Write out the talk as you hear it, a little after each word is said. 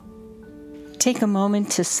Take a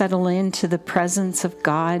moment to settle into the presence of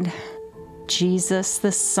God, Jesus,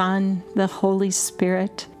 the Son, the Holy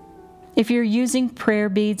Spirit. If you're using prayer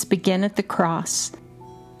beads, begin at the cross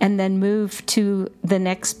and then move to the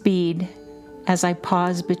next bead as I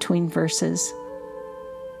pause between verses.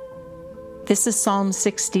 This is Psalm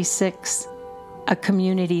 66, a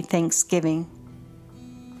community thanksgiving.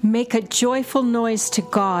 Make a joyful noise to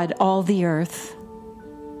God, all the earth.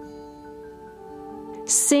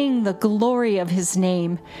 Sing the glory of his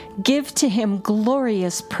name. Give to him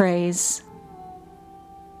glorious praise.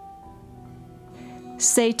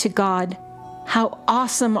 Say to God, how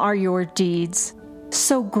awesome are your deeds.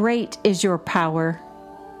 So great is your power.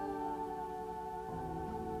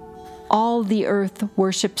 All the earth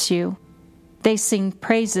worships you. They sing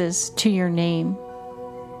praises to your name.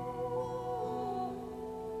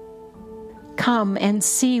 Come and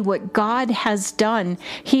see what God has done.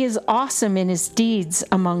 He is awesome in his deeds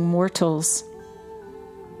among mortals.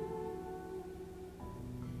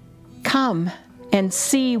 Come and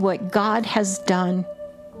see what God has done.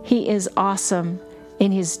 He is awesome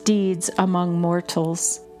in his deeds among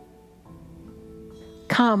mortals.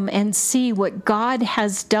 Come and see what God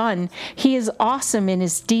has done. He is awesome in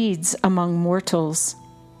his deeds among mortals.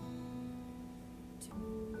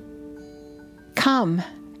 Come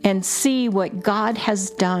and see what God has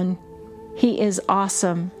done. He is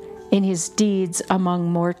awesome in his deeds among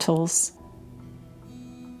mortals.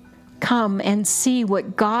 Come and see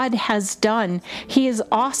what God has done. He is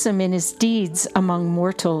awesome in his deeds among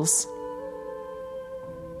mortals.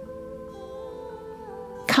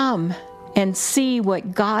 Come and see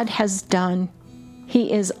what God has done.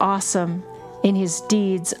 He is awesome in his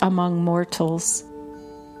deeds among mortals.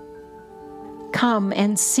 Come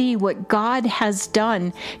and see what God has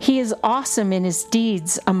done. He is awesome in his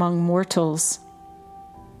deeds among mortals.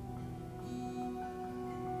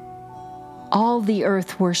 All the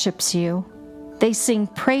earth worships you. They sing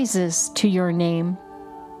praises to your name.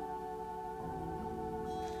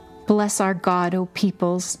 Bless our God, O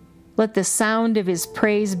peoples. Let the sound of his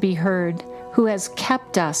praise be heard, who has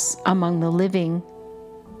kept us among the living.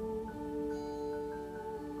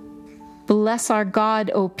 Bless our God,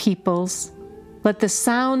 O peoples. Let the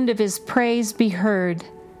sound of his praise be heard,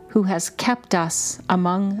 who has kept us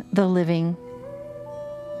among the living.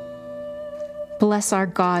 Bless our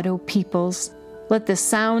God, O peoples. Let the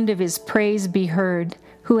sound of his praise be heard,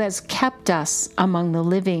 who has kept us among the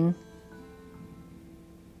living.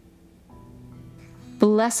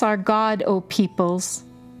 Bless our God, O peoples.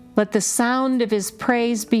 Let the sound of his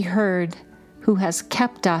praise be heard, who has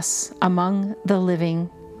kept us among the living.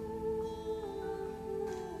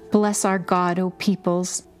 Bless our God, O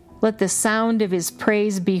peoples. Let the sound of his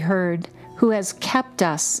praise be heard, who has kept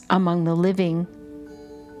us among the living.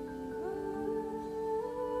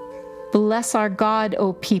 Bless our God,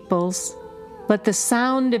 O peoples. Let the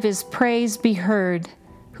sound of his praise be heard,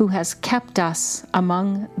 who has kept us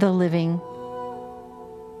among the living.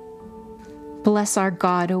 Bless our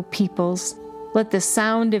God, O peoples. Let the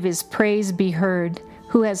sound of his praise be heard,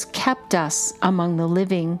 who has kept us among the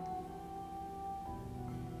living.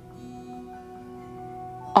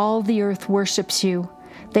 All the earth worships you.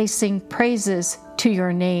 They sing praises to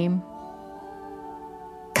your name.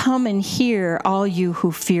 Come and hear, all you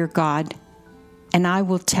who fear God, and I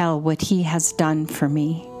will tell what he has done for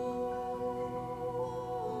me.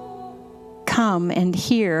 Come and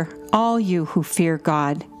hear, all you who fear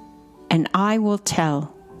God, and I will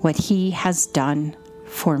tell what he has done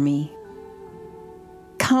for me.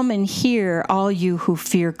 Come and hear, all you who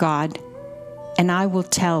fear God, and I will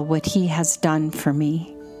tell what he has done for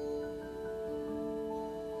me.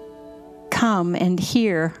 Come and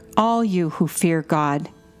hear, all you who fear God,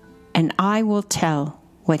 and I will tell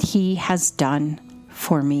what he has done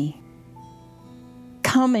for me.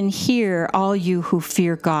 Come and hear, all you who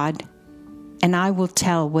fear God, and I will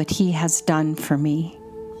tell what he has done for me.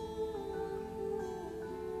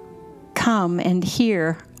 Come and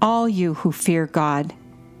hear, all you who fear God,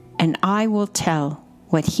 and I will tell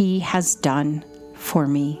what he has done for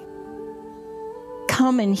me.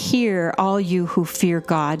 Come and hear, all you who fear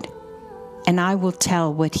God, and I will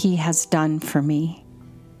tell what he has done for me.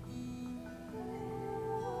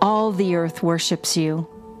 All the earth worships you.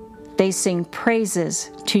 They sing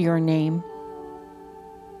praises to your name.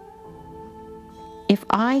 If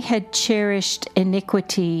I had cherished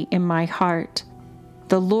iniquity in my heart,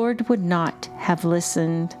 the Lord would not have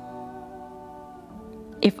listened.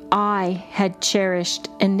 If I had cherished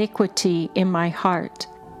iniquity in my heart,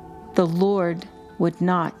 the Lord would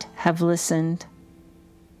not have listened.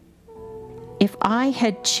 If I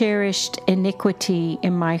had cherished iniquity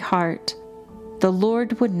in my heart, the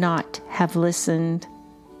Lord would not have listened.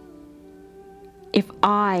 If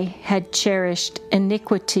I had cherished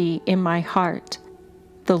iniquity in my heart,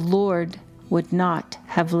 the Lord would not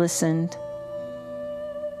have listened.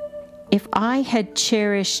 If I had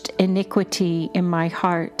cherished iniquity in my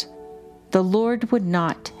heart, the Lord would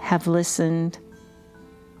not have listened.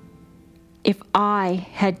 If I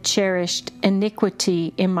had cherished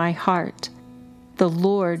iniquity in my heart, the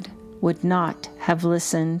Lord would not have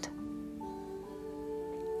listened.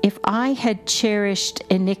 If I had cherished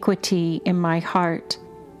iniquity in my heart,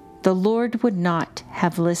 the Lord would not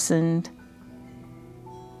have listened.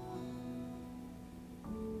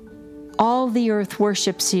 All the earth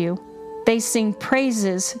worships you. They sing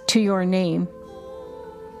praises to your name.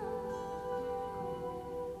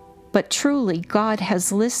 But truly, God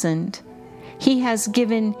has listened. He has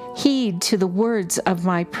given heed to the words of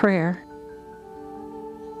my prayer.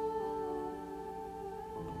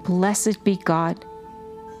 Blessed be God,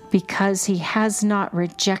 because He has not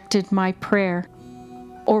rejected my prayer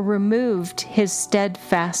or removed His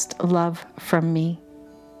steadfast love from me.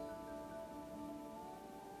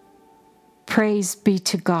 Praise be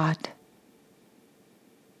to God.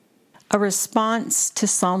 A response to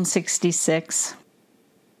Psalm 66.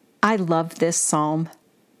 I love this psalm.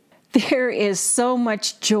 There is so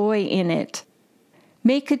much joy in it.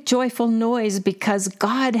 Make a joyful noise because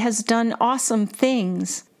God has done awesome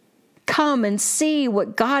things. Come and see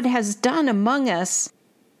what God has done among us.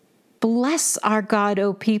 Bless our God,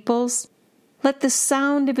 O peoples. Let the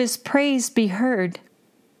sound of His praise be heard.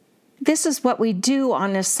 This is what we do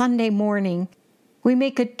on a Sunday morning. We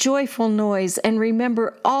make a joyful noise and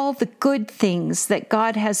remember all the good things that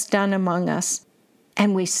God has done among us,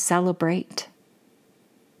 and we celebrate.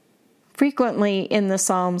 Frequently in the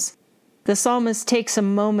Psalms, the psalmist takes a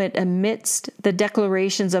moment amidst the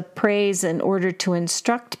declarations of praise in order to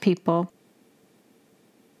instruct people.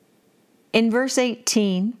 In verse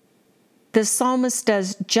 18, the psalmist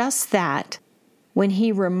does just that when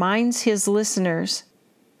he reminds his listeners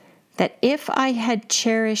that if I had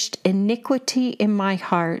cherished iniquity in my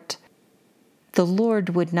heart, the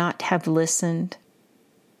Lord would not have listened.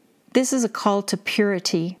 This is a call to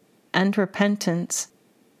purity and repentance.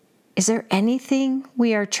 Is there anything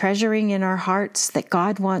we are treasuring in our hearts that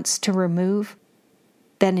God wants to remove,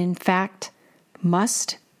 that in fact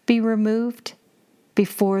must be removed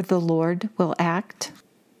before the Lord will act?